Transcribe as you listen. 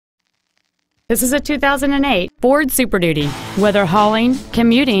This is a 2008 Ford Super Duty. Whether hauling,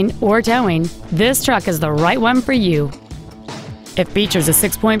 commuting, or towing, this truck is the right one for you. It features a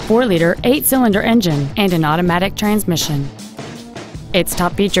 6.4-liter 8-cylinder engine and an automatic transmission. Its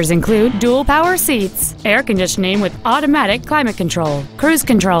top features include dual power seats, air conditioning with automatic climate control, cruise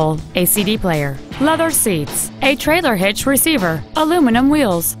control, a CD player, leather seats, a trailer hitch receiver, aluminum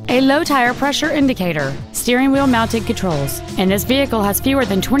wheels, a low tire pressure indicator, steering wheel mounted controls, and this vehicle has fewer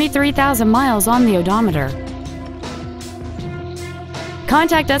than 23,000 miles on the odometer.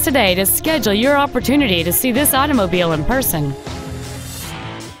 Contact us today to schedule your opportunity to see this automobile in person.